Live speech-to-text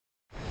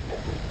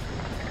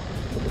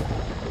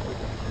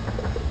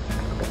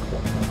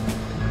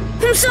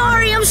I'm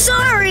sorry, I'm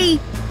sorry!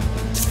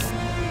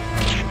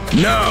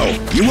 No,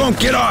 you won't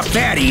get off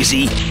that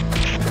easy.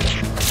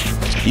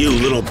 You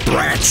little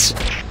brats.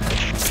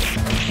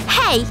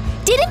 Hey,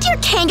 didn't your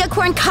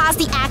kangacorn cause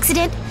the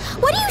accident?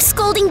 What are you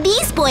scolding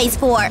these boys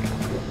for?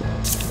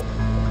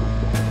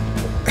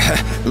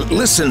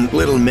 Listen,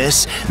 little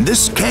miss,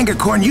 this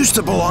kangacorn used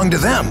to belong to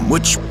them,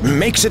 which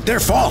makes it their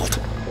fault.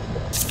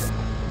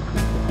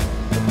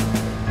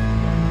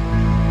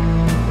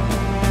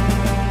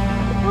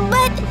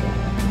 But...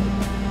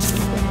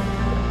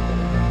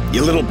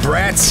 You little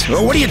brats,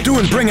 well, what are you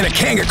doing bringing a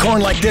kangacorn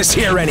like this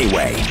here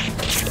anyway?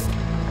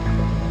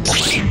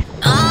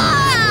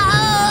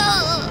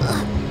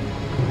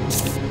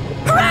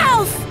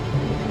 Ralph!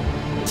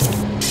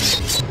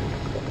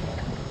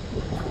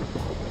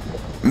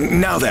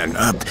 Now then,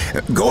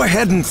 go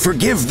ahead and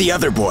forgive the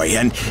other boy,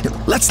 and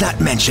let's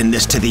not mention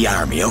this to the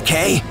army,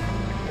 okay?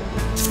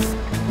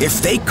 If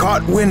they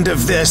caught wind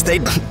of this,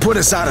 they'd put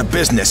us out of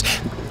business.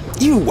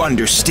 You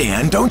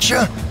understand, don't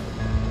you?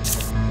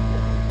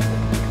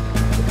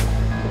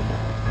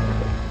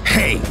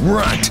 Hey,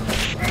 runt!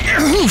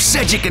 Who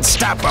said you could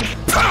stop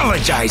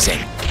apologizing?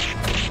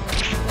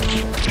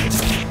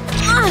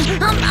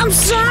 I'm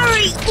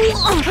sorry!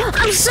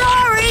 I'm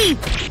sorry!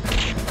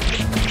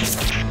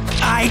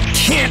 I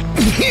can't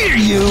hear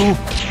you!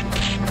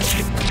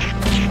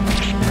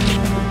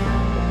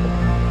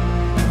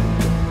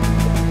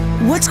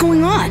 What's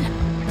going on?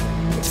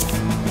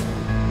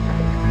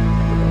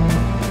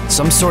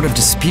 Some sort of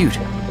dispute.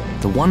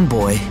 The one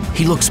boy,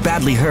 he looks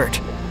badly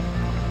hurt.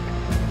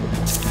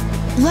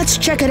 Let's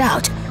check it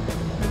out.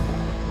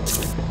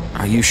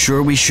 Are you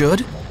sure we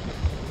should?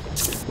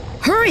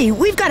 Hurry,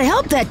 we've got to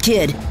help that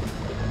kid.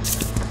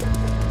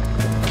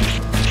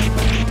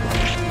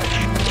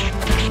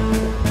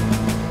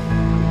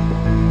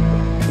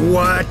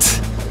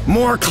 What?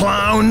 More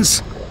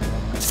clowns?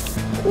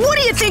 What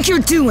do you think you're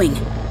doing?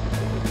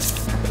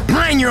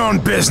 Mind your own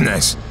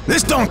business.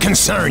 This don't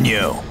concern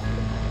you.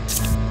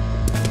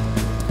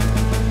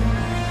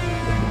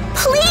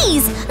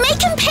 Please,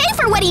 make him pay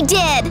for what he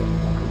did!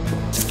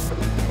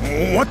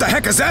 What the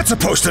heck is that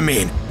supposed to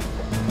mean?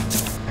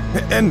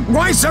 And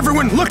why's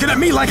everyone looking at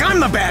me like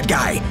I'm the bad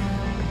guy?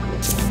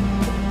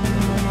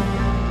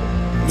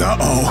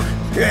 Uh-oh.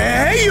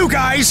 Hey, you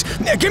guys!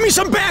 Give me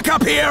some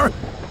backup here!